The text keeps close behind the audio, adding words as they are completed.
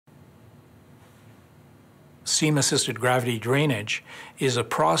Steam-assisted gravity drainage is a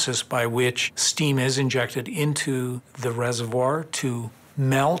process by which steam is injected into the reservoir to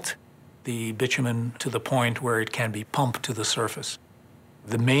melt the bitumen to the point where it can be pumped to the surface.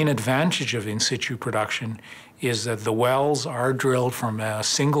 The main advantage of in situ production is that the wells are drilled from a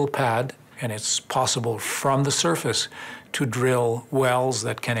single pad, and it's possible from the surface to drill wells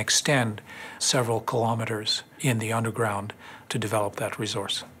that can extend several kilometers in the underground to develop that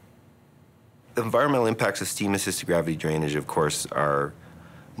resource. The environmental impacts of steam-assisted gravity drainage, of course, are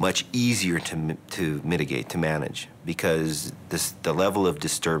much easier to mitigate, to manage, because the level of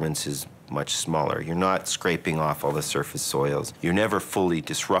disturbance is much smaller. You're not scraping off all the surface soils. You're never fully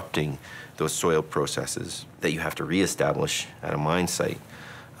disrupting those soil processes that you have to reestablish at a mine site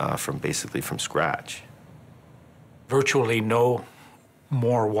basically from scratch. Virtually no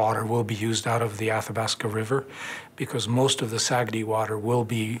more water will be used out of the Athabasca River because most of the SAG-D water will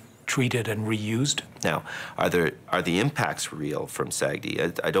be treated and reused. Now, are the impacts real from SAG-D?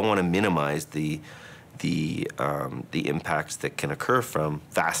 I don't want to minimize the impacts that can occur from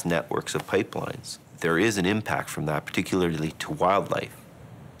vast networks of pipelines. There is an impact from that, particularly to wildlife.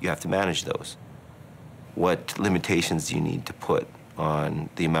 You have to manage those. What limitations do you need to put on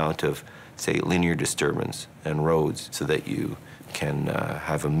the amount of, say, linear disturbance and roads so that you can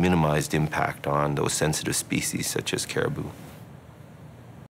have a minimized impact on those sensitive species such as caribou?